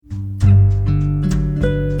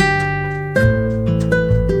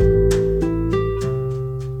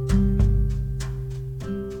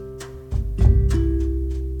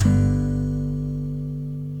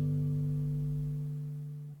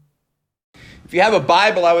If you have a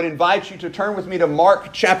Bible, I would invite you to turn with me to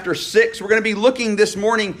Mark chapter 6. We're going to be looking this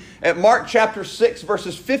morning at Mark chapter 6,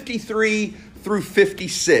 verses 53 through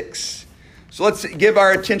 56. So let's give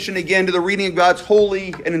our attention again to the reading of God's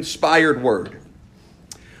holy and inspired word.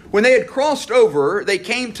 When they had crossed over, they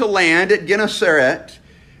came to land at Gennesaret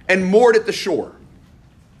and moored at the shore.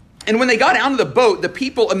 And when they got out of the boat, the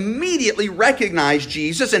people immediately recognized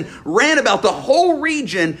Jesus and ran about the whole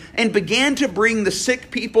region and began to bring the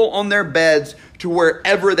sick people on their beds to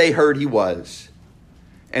wherever they heard he was.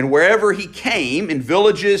 And wherever he came, in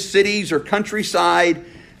villages, cities, or countryside,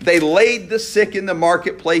 they laid the sick in the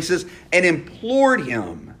marketplaces and implored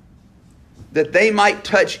him that they might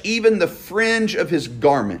touch even the fringe of his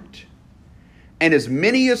garment. And as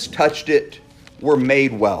many as touched it were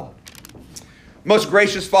made well. Most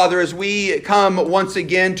gracious Father, as we come once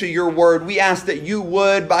again to your word, we ask that you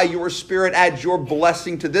would, by your Spirit, add your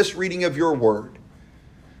blessing to this reading of your word.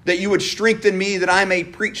 That you would strengthen me, that I may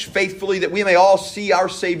preach faithfully, that we may all see our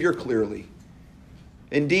Savior clearly.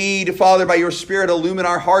 Indeed, Father, by your Spirit, illumine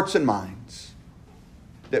our hearts and minds,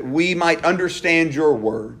 that we might understand your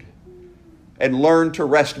word and learn to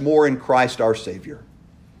rest more in Christ our Savior.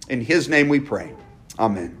 In his name we pray.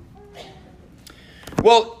 Amen.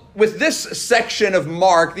 Well, with this section of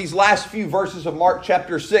Mark, these last few verses of Mark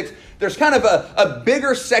chapter 6, there's kind of a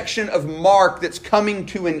bigger section of Mark that's coming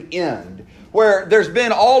to an end, where there's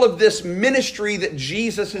been all of this ministry that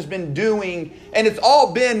Jesus has been doing, and it's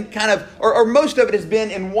all been kind of, or most of it has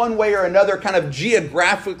been in one way or another kind of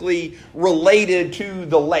geographically related to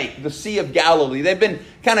the lake, the Sea of Galilee. They've been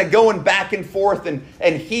kind of going back and forth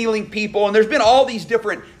and healing people, and there's been all these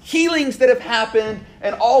different healings that have happened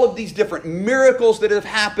and all of these different miracles that have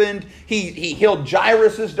happened. He healed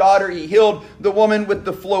Jairus' daughter. He healed the woman with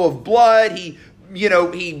the flow of blood. He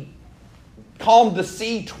calmed the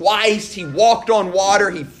sea twice. He walked on water.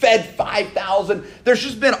 He fed 5,000. There's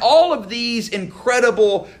just been all of these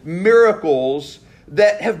incredible miracles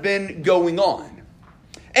that have been going on.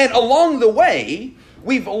 And along the way,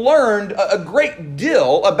 we've learned a great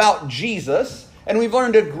deal about Jesus, and we've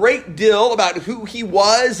learned a great deal about who he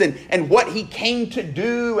was and what he came to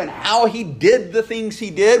do and how he did the things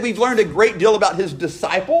he did. We've learned a great deal about his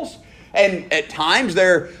disciples. And at times,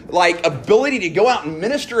 their ability to go out and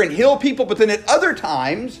minister and heal people. But then at other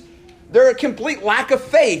times, they're a complete lack of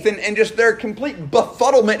faith and just their complete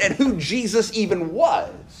befuddlement at who Jesus even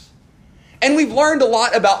was. And we've learned a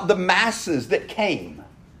lot about the masses that came.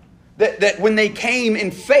 That when they came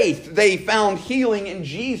in faith, they found healing in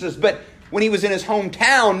Jesus. But when he was in his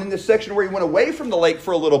hometown, in this section where he went away from the lake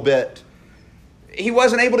for a little bit, he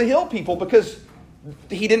wasn't able to heal people because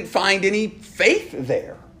he didn't find any faith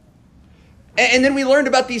there. And then we learned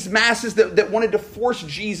about these masses that wanted to force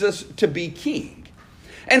Jesus to be king.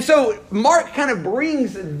 And so Mark kind of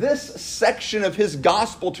brings this section of his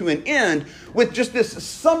gospel to an end with just this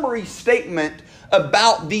summary statement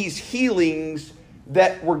about these healings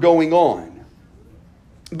that were going on.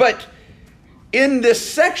 But in this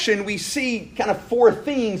section, we see kind of four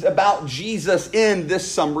things about Jesus in this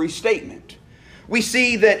summary statement. We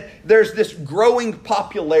see that there's this growing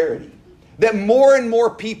popularity, that more and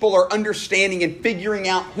more people are understanding and figuring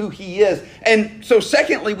out who he is. And so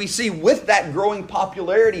secondly, we see with that growing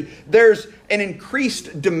popularity, there's an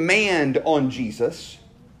increased demand on Jesus.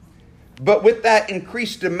 But with that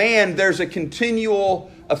increased demand, there's a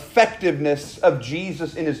continual effectiveness of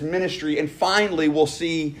Jesus in his ministry. And finally, we'll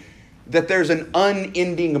see that there's an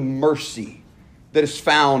unending mercy that is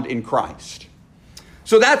found in Christ.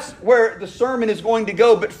 So that's where the sermon is going to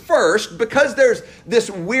go. But first, because there's this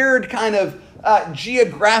weird kind of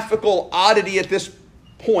geographical oddity at this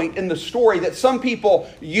point in the story that some people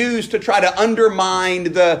use to try to undermine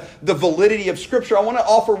the validity of Scripture, I want to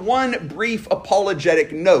offer one brief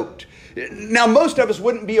apologetic note. Now, most of us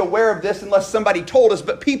wouldn't be aware of this unless somebody told us,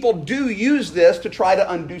 but people do use this to try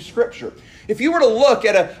to undo Scripture. If you were to look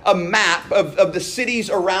at a map of the cities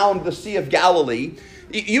around the Sea of Galilee,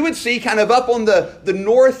 you would see kind of up on the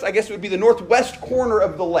north, I guess it would be the northwest corner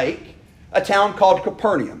of the lake, a town called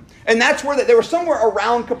Capernaum. And that's where they were somewhere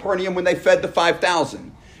around Capernaum when they fed the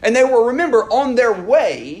 5,000. And they were, remember, on their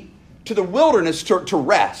way to the wilderness to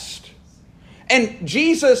rest. And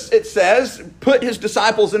Jesus, it says, put his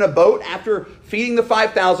disciples in a boat after feeding the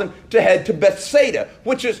 5,000 to head to Bethsaida,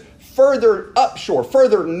 which is further upshore,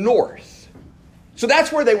 further north. So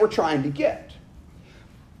that's where they were trying to get.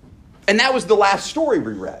 And that was the last story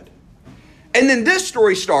we read. And then this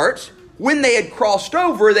story starts, when they had crossed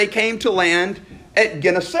over, they came to land at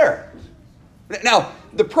Gennesaret. Now,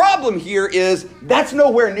 the problem here is that's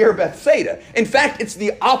nowhere near Bethsaida. In fact, it's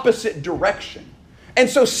the opposite direction. And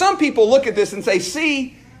so some people look at this and say,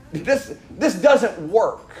 see, this doesn't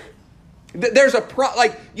work. There's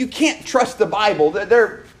you can't trust the Bible.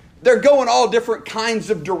 They're going all different kinds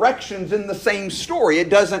of directions in the same story. It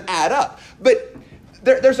doesn't add up. But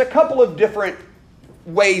there's a couple of different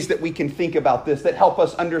ways that we can think about this that help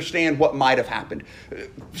us understand what might have happened.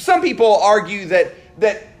 Some people argue that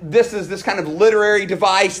this is this kind of literary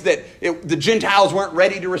device, that the Gentiles weren't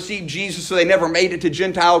ready to receive Jesus, so they never made it to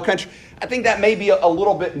Gentile country. I think that may be a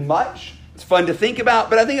little bit much. It's fun to think about,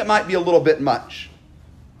 but I think it might be a little bit much.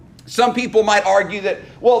 Some people might argue that,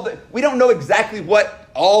 we don't know exactly what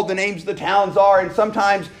all the names of the towns are, and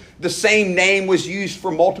sometimes the same name was used for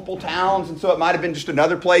multiple towns, and so it might have been just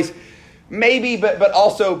another place. Maybe, but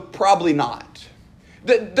also probably not.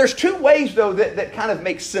 There's two ways, though, that kind of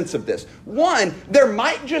make sense of this. One, there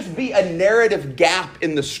might just be a narrative gap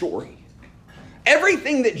in the story.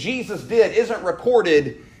 Everything that Jesus did isn't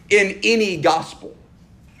recorded in any gospel.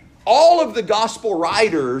 All of the gospel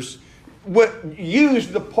writers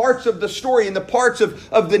used the parts of the story and the parts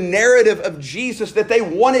of the narrative of Jesus that they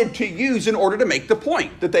wanted to use in order to make the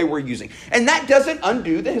point that they were using. And that doesn't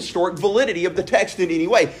undo the historic validity of the text in any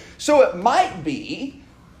way. So it might be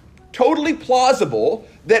totally plausible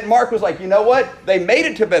that Mark was like, you know what? They made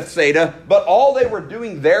it to Bethsaida, but all they were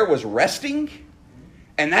doing there was resting.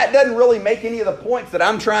 And that doesn't really make any of the points that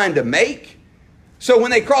I'm trying to make. So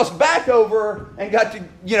when they crossed back over and got to,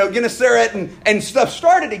 Gennesaret and stuff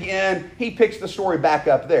started again, he picks the story back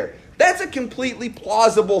up there. That's a completely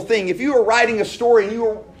plausible thing. If you were writing a story and you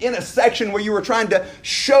were in a section where you were trying to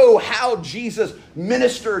show how Jesus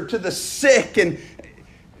ministered to the sick, and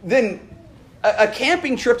then a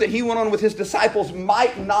camping trip that he went on with his disciples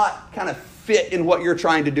might not kind of fit in what you're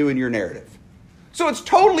trying to do in your narrative. So it's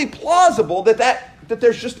totally plausible that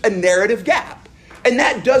there's just a narrative gap. And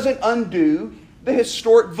that doesn't undo the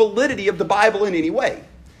historic validity of the Bible in any way.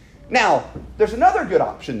 Now, there's another good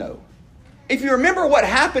option, though. If you remember what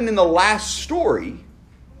happened in the last story,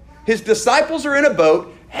 his disciples are in a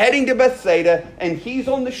boat heading to Bethsaida, and he's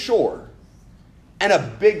on the shore, and a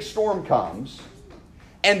big storm comes,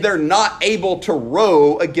 and they're not able to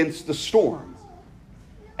row against the storm.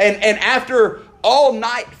 And after all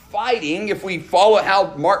night fighting, if we follow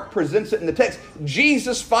how Mark presents it in the text,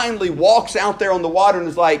 Jesus finally walks out there on the water and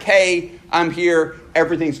is like, hey, I'm here,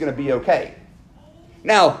 everything's going to be okay.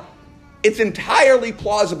 Now, it's entirely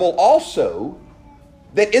plausible also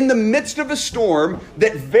that in the midst of a storm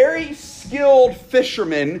that very skilled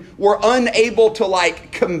fishermen were unable to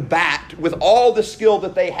combat with all the skill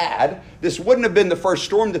that they had. This wouldn't have been the first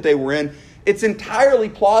storm that they were in. It's entirely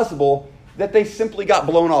plausible that they simply got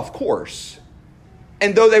blown off course.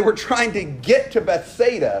 And though they were trying to get to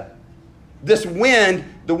Bethsaida, the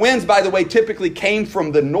winds, by the way, typically came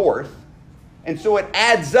from the north. And so it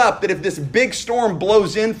adds up that if this big storm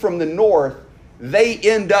blows in from the north, they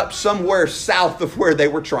end up somewhere south of where they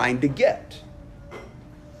were trying to get.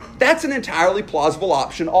 That's an entirely plausible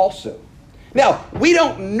option also. Now, we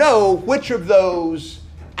don't know which of those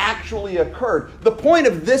actually occurred. The point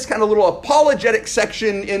of this kind of little apologetic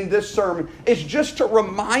section in this sermon is just to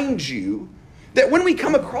remind you that when we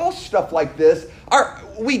come across stuff like this,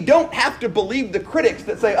 we don't have to believe the critics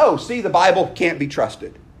that say, oh, see, the Bible can't be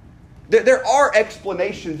trusted. There are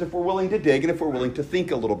explanations if we're willing to dig and if we're willing to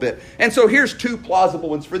think a little bit. And so here's two plausible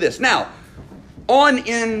ones for this. Now, on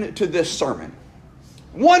into this sermon.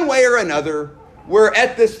 One way or another, we're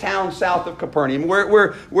at this town south of Capernaum.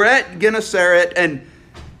 We're at Gennesaret, and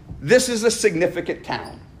this is a significant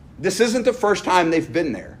town. This isn't the first time they've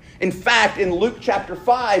been there. In fact, in Luke chapter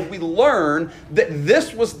 5, we learn that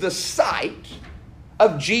this was the site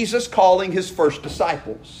of Jesus calling his first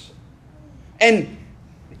disciples. And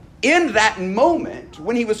in that moment,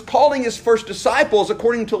 when he was calling his first disciples,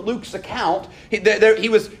 according to Luke's account, he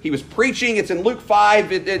was preaching. It's in Luke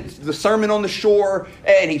 5. It's the sermon on the shore.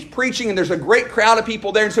 And he's preaching, and there's a great crowd of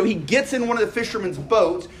people there. And so he gets in one of the fishermen's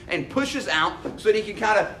boats and pushes out so that he can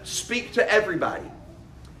kind of speak to everybody.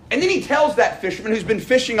 And then he tells that fisherman who's been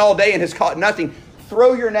fishing all day and has caught nothing,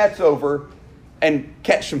 throw your nets over and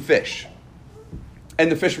catch some fish.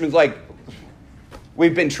 And the fisherman's like,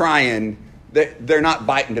 we've been trying. They're not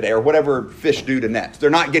biting today, or whatever fish do to nets. They're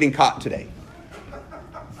not getting caught today.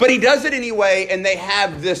 But he does it anyway, and they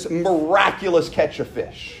have this miraculous catch of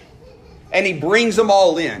fish. And he brings them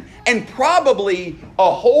all in. And probably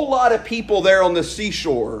a whole lot of people there on the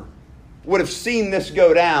seashore would have seen this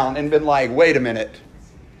go down and been like, wait a minute.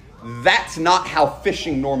 That's not how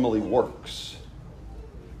fishing normally works.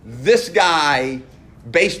 This guy,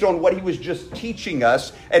 based on what he was just teaching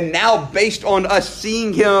us, and now based on us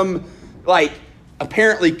seeing him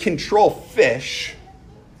apparently control fish,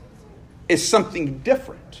 is something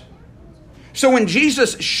different. So when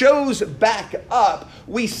Jesus shows back up,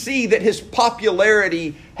 we see that his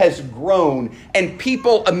popularity has grown. And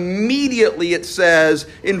people immediately, it says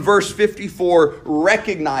in verse 54,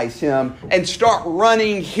 recognize him and start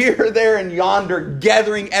running here, there, and yonder,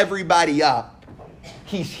 gathering everybody up.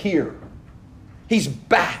 He's here. He's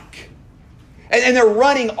back. And they're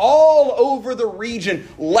running all over the region,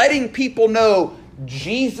 letting people know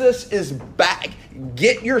Jesus is back.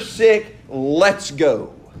 Get your sick, let's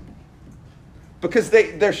go. Because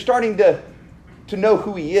they're starting to know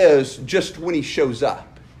who he is just when he shows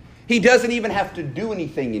up. He doesn't even have to do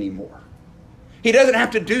anything anymore. He doesn't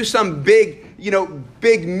have to do some big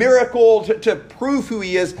miracle to prove who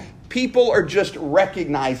he is. People are just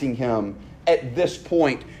recognizing him at this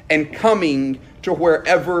point and coming to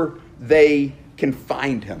wherever they can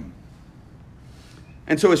find him.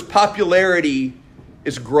 And so his popularity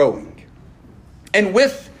is growing. And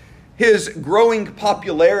with his growing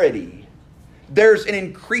popularity, there's an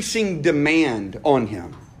increasing demand on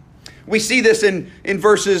him. We see this in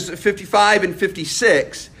verses 55 and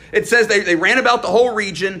 56. It says they ran about the whole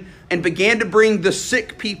region and began to bring the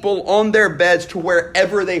sick people on their beds to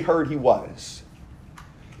wherever they heard he was.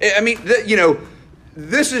 I mean,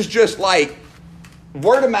 this is just like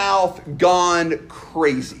word of mouth gone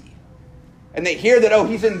crazy. And they hear that,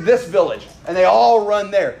 he's in this village, and they all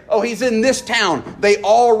run there. Oh, he's in this town. They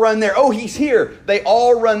all run there. Oh, he's here. They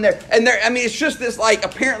all run there. And it's just this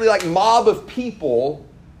apparently mob of people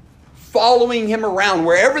following him around.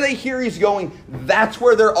 Wherever they hear he's going, that's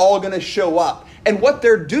where they're all going to show up. And what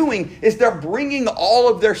they're doing is they're bringing all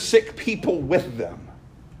of their sick people with them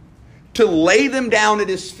to lay them down at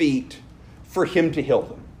his feet for him to heal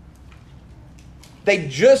them. They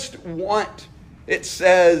just want, it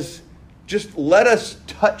says, just let us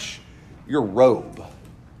touch your robe.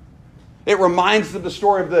 It reminds of the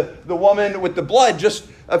story of the woman with the blood just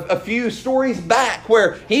a few stories back,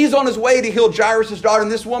 where he's on his way to heal Jairus' daughter, and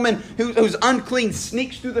this woman who's unclean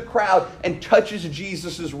sneaks through the crowd and touches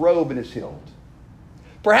Jesus' robe and is healed.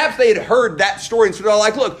 Perhaps they had heard that story and so they're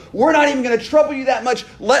like, look, we're not even going to trouble you that much.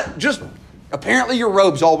 Apparently your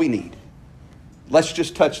robe's all we need. Let's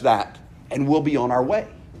just touch that and we'll be on our way.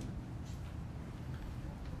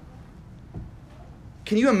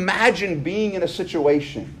 Can you imagine being in a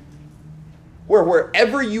situation where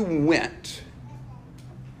wherever you went,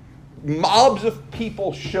 mobs of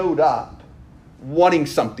people showed up wanting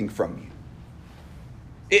something from you?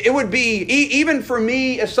 It would be, even for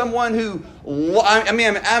me as someone who, I'm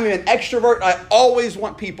an extrovert, I always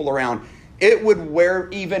want people around. It would wear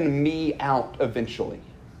even me out eventually.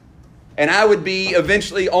 And I would be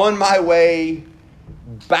eventually on my way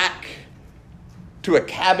back to a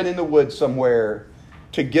cabin in the woods somewhere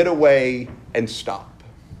to get away and stop.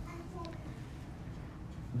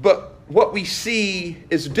 But what we see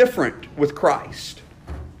is different with Christ.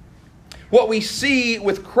 What we see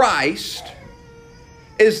with Christ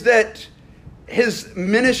is that his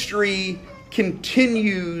ministry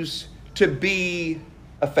continues to be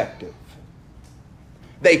effective.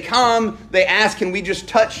 They come, they ask, can we just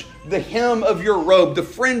touch the hem of your robe, the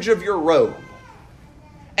fringe of your robe?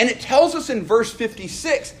 And it tells us in verse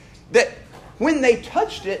 56 that when they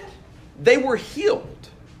touched it, they were healed.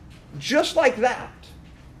 Just like that.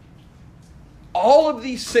 All of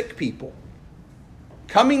these sick people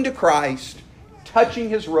coming to Christ, touching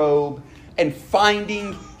his robe, and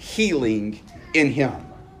finding healing in him.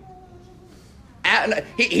 And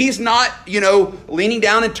he's not, leaning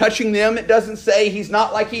down and touching them. It doesn't say. He's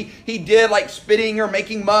not like he did, like spitting or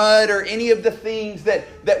making mud or any of the things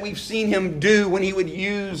that we've seen him do when he would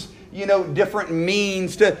use, different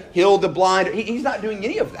means to heal the blind. He's not doing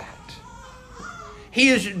any of that. He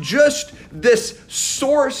is just this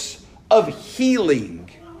source of healing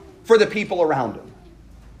for the people around him,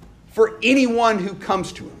 for anyone who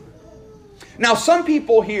comes to him. Now, some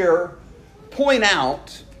people here point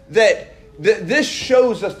out that this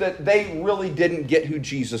shows us that they really didn't get who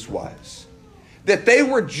Jesus was. That they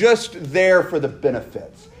were just there for the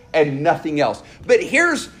benefits and nothing else. But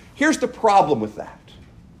here's the problem with that.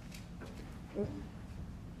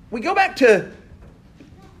 We go back to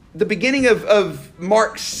the beginning of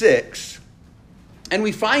Mark 6, and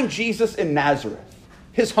we find Jesus in Nazareth,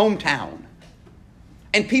 his hometown.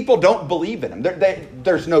 And people don't believe in him.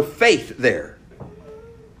 There's no faith there.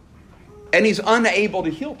 And he's unable to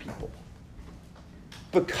heal people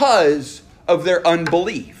because of their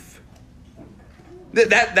unbelief.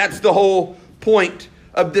 That's the whole point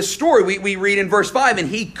of this story. We read in verse 5, and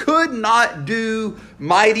he could not do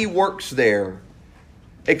mighty works there,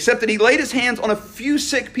 except that he laid his hands on a few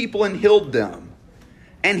sick people and healed them.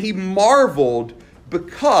 And he marveled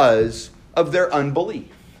because of their unbelief.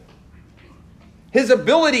 His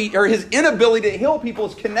ability or his inability to heal people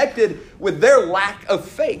is connected with their lack of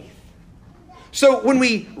faith. So when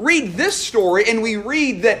we read this story and we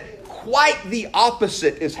read that quite the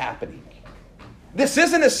opposite is happening. This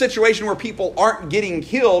isn't a situation where people aren't getting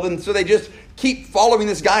healed and so they just keep following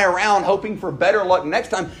this guy around hoping for better luck next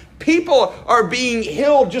time. People are being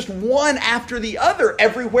healed just one after the other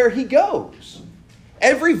everywhere he goes.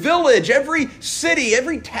 Every village, every city,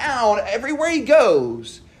 every town, everywhere he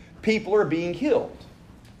goes, people are being healed.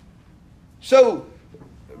 So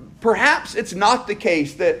perhaps it's not the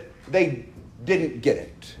case that they didn't get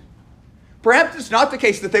it. Perhaps it's not the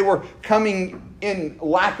case that they were coming in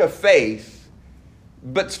lack of faith,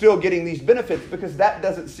 but still getting these benefits, because that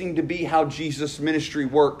doesn't seem to be how Jesus' ministry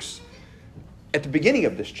works at the beginning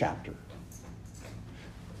of this chapter.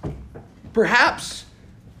 Perhaps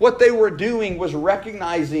what they were doing was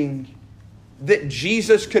recognizing that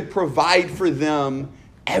Jesus could provide for them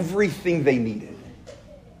everything they needed.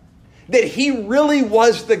 That he really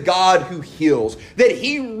was the God who heals. That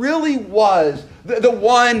he really was the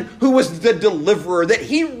one who was the deliverer. That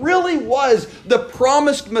he really was the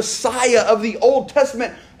promised Messiah of the Old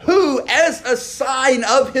Testament, who, as a sign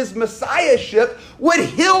of his messiahship, would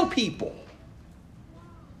heal people.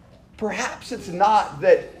 Perhaps it's not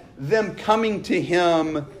that them coming to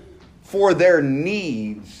him for their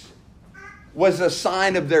needs was a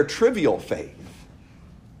sign of their trivial faith.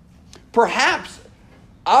 Perhaps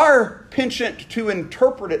our penchant to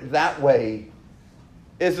interpret it that way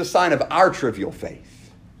is a sign of our trivial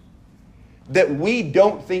faith. That we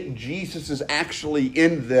don't think Jesus is actually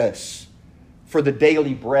in this for the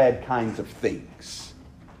daily bread kinds of things.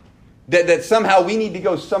 That somehow we need to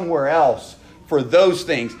go somewhere else for those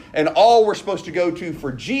things. And all we're supposed to go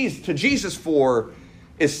to Jesus for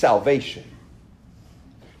is salvation.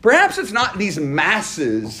 Perhaps it's not these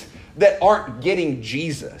masses that aren't getting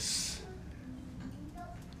Jesus.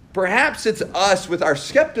 Perhaps it's us with our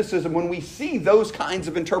skepticism when we see those kinds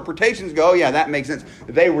of interpretations go, oh yeah, that makes sense.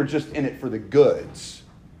 They were just in it for the goods.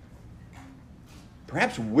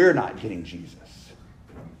 Perhaps we're not getting Jesus.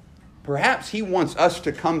 Perhaps he wants us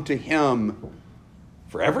to come to him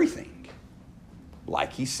for everything,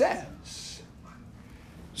 like he says.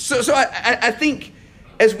 So I think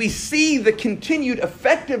as we see the continued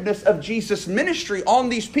effectiveness of Jesus' ministry on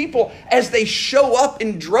these people as they show up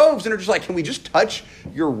in droves and are just like, can we just touch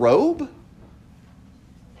your robe?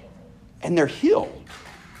 And they're healed.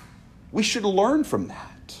 We should learn from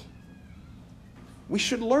that. We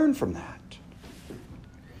should learn from that.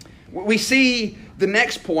 We see the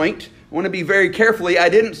next point. I want to be very carefully. I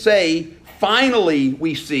didn't say finally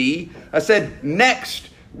we see. I said next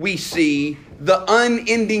we see the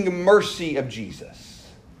unending mercy of Jesus.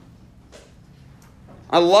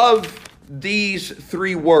 I love these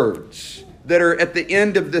three words that are at the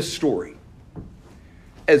end of this story.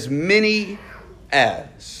 As many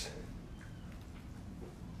as.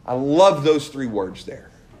 I love those three words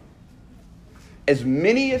there. As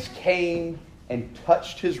many as came and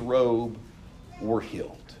touched his robe were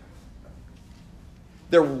healed.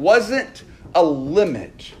 There wasn't a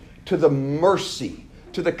limit to the mercy,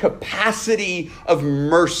 to the capacity of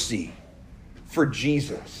mercy for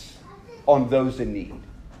Jesus on those in need.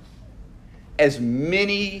 As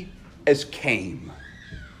many as came,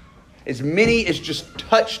 as many as just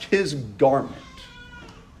touched his garment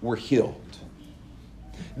were healed.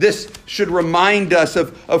 This should remind us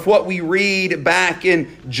of what we read back in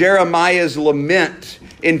Jeremiah's lament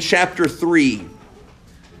in chapter 3.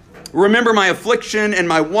 Remember my affliction and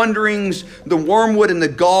my wanderings, the wormwood and the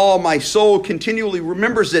gall. My soul continually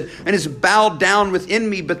remembers it and is bowed down within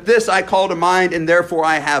me. But this I call to mind, and therefore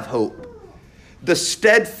I have hope. The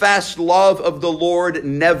steadfast love of the Lord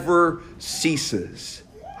never ceases.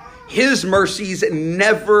 His mercies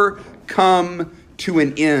never come to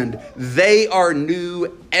an end. They are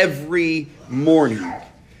new every morning.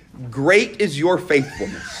 Great is your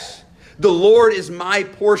faithfulness. The Lord is my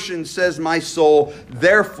portion, says my soul.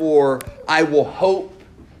 Therefore, I will hope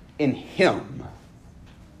in him.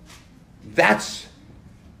 That's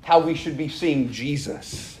how we should be seeing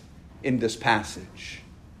Jesus in this passage.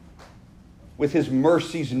 With his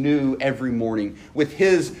mercies new every morning. With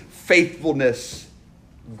his faithfulness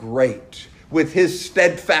great. With his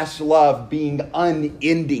steadfast love being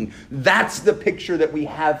unending. That's the picture that we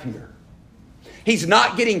have here. He's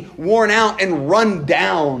not getting worn out and run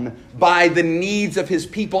down by the needs of his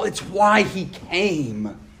people. It's why he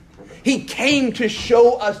came. He came to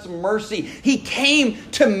show us mercy. He came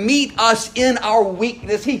to meet us in our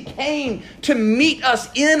weakness. He came to meet us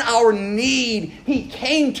in our need. He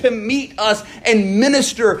came to meet us and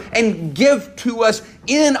minister and give to us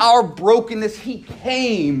in our brokenness. He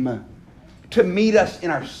came to meet us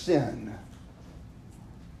in our sin.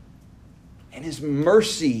 And His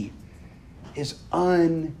mercy is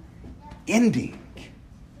unending.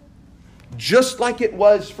 Just like it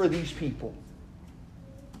was for these people.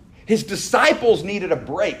 His disciples needed a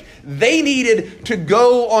break. They needed to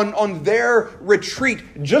go on their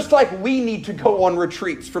retreat, just like we need to go on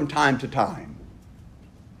retreats from time to time.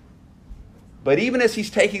 But even as He's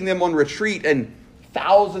taking them on retreat and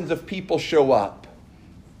thousands of people show up,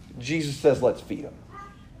 Jesus says, let's feed them.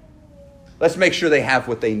 Let's make sure they have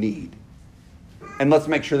what they need. And let's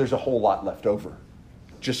make sure there's a whole lot left over,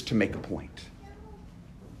 just to make a point.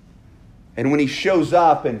 And when He shows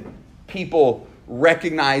up and people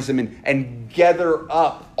recognize Him and gather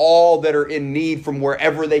up all that are in need from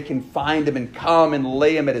wherever they can find Him and come and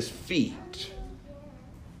lay Him at His feet,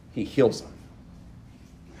 He heals them.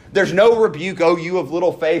 There's no rebuke, oh, you of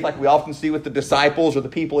little faith, like we often see with the disciples or the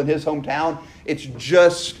people in His hometown. It's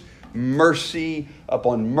just mercy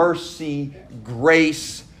upon mercy,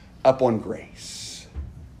 grace upon grace.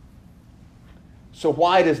 So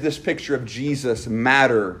why does this picture of Jesus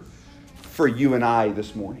matter for you and I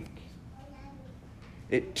this morning?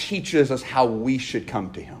 It teaches us how we should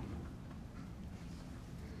come to Him.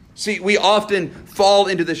 See, we often fall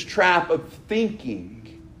into this trap of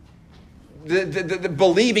thinking, the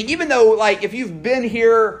believing, even though, like, if you've been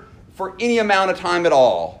here for any amount of time at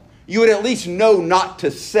all, you would at least know not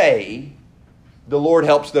to say, the Lord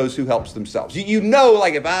helps those who helps themselves. You know,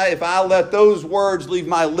 like, if I let those words leave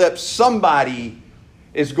my lips, somebody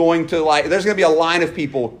is going to, like, there's going to be a line of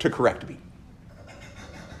people to correct me.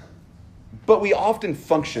 But we often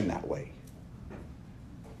function that way.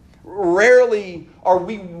 Rarely are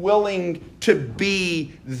we willing to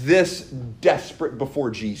be this desperate before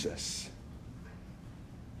Jesus.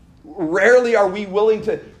 Rarely are we willing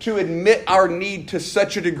to admit our need to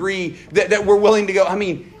such a degree that we're willing to go, I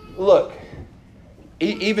mean, look,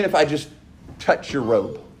 even if I just touch your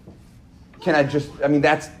robe,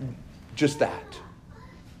 that's just that.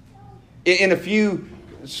 In a few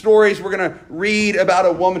stories, we're going to read about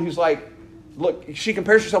a woman who's like, look, she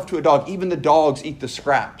compares herself to a dog. Even the dogs eat the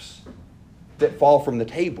scraps that fall from the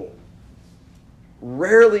table.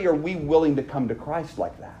 Rarely are we willing to come to Christ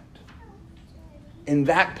like that. In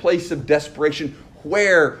that place of desperation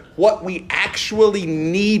where what we actually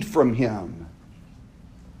need from Him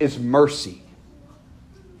is mercy.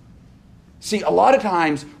 See, a lot of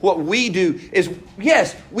times what we do is,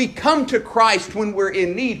 yes, we come to Christ when we're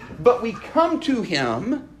in need, but we come to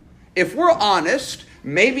Him, if we're honest,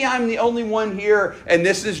 maybe I'm the only one here, and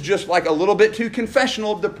this is just like a little bit too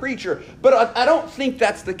confessional of the preacher, but I don't think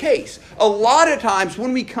that's the case. A lot of times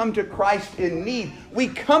when we come to Christ in need, we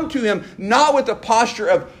come to Him not with a posture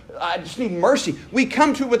of, I just need mercy. We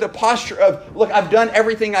come to it with a posture of, look, I've done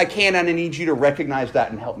everything I can, and I need you to recognize that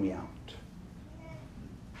and help me out.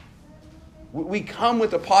 We come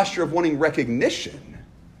with a posture of wanting recognition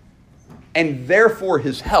and therefore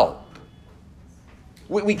His help.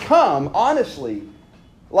 We come, honestly,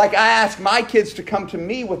 like I ask my kids to come to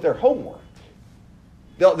me with their homework.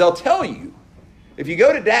 They'll tell you, if you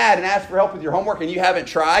go to Dad and ask for help with your homework and you haven't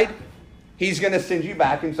tried, He's going to send you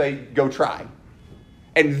back and say, go try.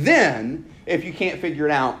 And then, if you can't figure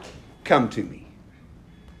it out, come to me.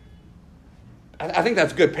 I think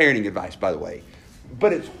that's good parenting advice, by the way.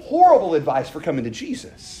 But it's horrible advice for coming to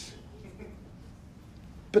Jesus.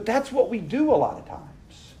 But that's what we do a lot of times.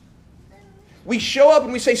 We show up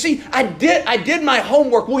and we say, see, I did my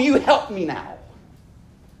homework. Will you help me now?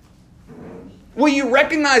 Will you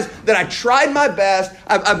recognize that I tried my best?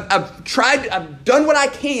 I've done what I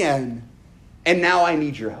can, and now I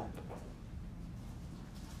need your help.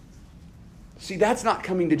 See, that's not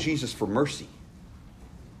coming to Jesus for mercy.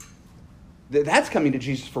 That's coming to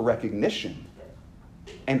Jesus for recognition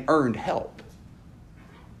and earned help.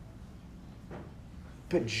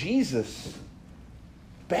 But Jesus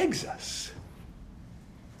begs us,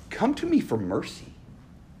 come to me for mercy.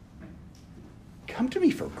 Come to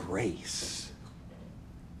me for grace.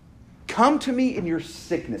 Come to me in your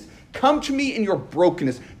sickness. Come to me in your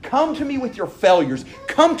brokenness. Come to me with your failures.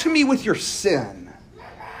 Come to me with your sin.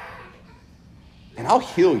 And I'll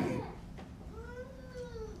heal you.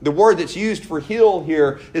 The word that's used for heal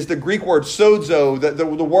here is the Greek word sozo, the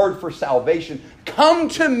word for salvation. Come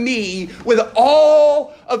to me with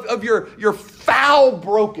all of your foul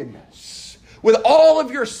brokenness, with all of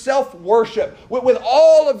your self-worship, with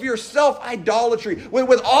all of your self-idolatry,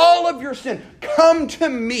 with all of your sin. Come to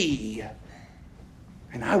me,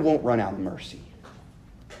 and I won't run out of mercy.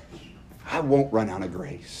 I won't run out of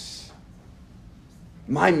grace.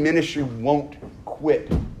 My ministry won't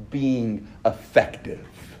quit being effective.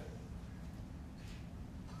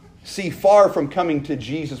 See, far from coming to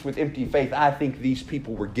Jesus with empty faith, I think these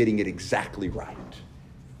people were getting it exactly right.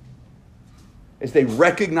 As they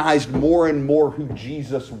recognized more and more who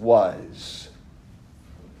Jesus was,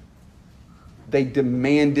 they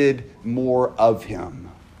demanded more of him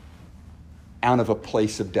out of a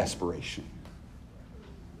place of desperation.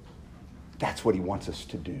 That's what he wants us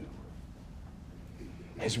to do.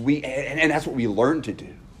 And that's what we learn to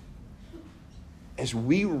do. As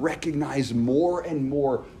we recognize more and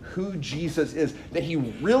more who Jesus is, that he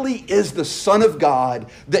really is the Son of God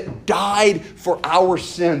that died for our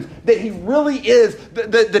sins, that he really is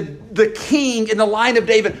the King in the line of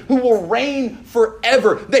David who will reign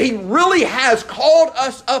forever, that he really has called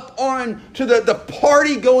us up on to the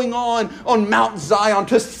party going on Mount Zion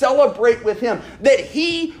to celebrate with him, that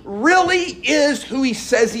he really is who he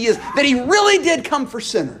says he is, that he really did come for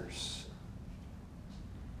sinners.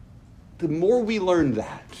 The more we learn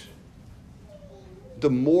that,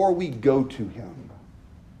 the more we go to him,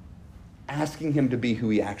 asking him to be who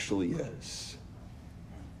he actually is.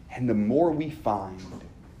 And the more we find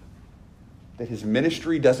that his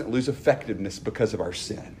ministry doesn't lose effectiveness because of our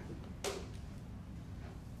sin.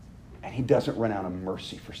 And he doesn't run out of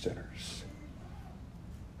mercy for sinners.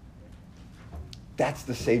 That's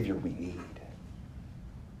the Savior we need.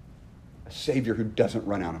 A Savior who doesn't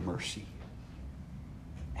run out of mercy.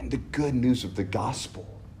 And the good news of the gospel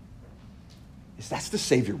is that's the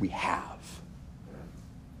Savior we have.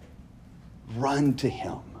 Run to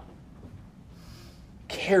him.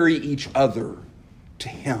 Carry each other to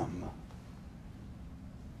him.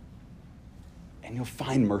 And you'll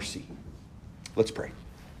find mercy. Let's pray.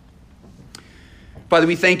 Father,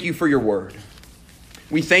 we thank you for your word.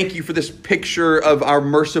 We thank you for this picture of our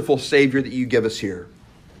merciful Savior that you give us here.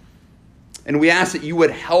 And we ask that you would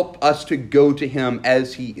help us to go to him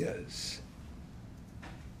as he is.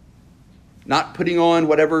 Not putting on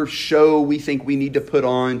whatever show we think we need to put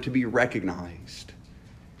on to be recognized.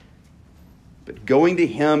 But going to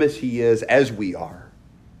him as he is, as we are.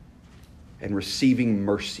 And receiving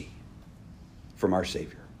mercy from our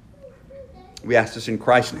Savior. We ask this in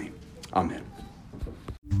Christ's name. Amen.